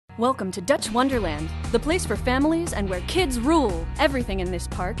Welcome to Dutch Wonderland, the place for families and where kids rule. Everything in this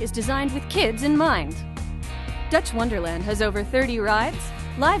park is designed with kids in mind. Dutch Wonderland has over 30 rides,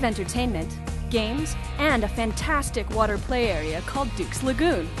 live entertainment, games, and a fantastic water play area called Duke's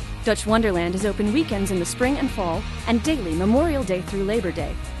Lagoon. Dutch Wonderland is open weekends in the spring and fall, and daily Memorial Day through Labor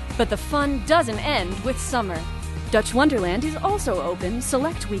Day. But the fun doesn't end with summer. Dutch Wonderland is also open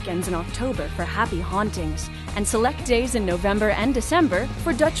select weekends in October for happy hauntings, and select days in November and December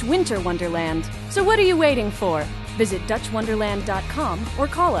for Dutch Winter Wonderland. So what are you waiting for? Visit DutchWonderland.com or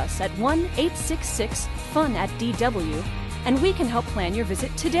call us at 1-866-FUN-DW, and we can help plan your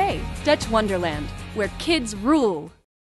visit today. Dutch Wonderland, where kids rule.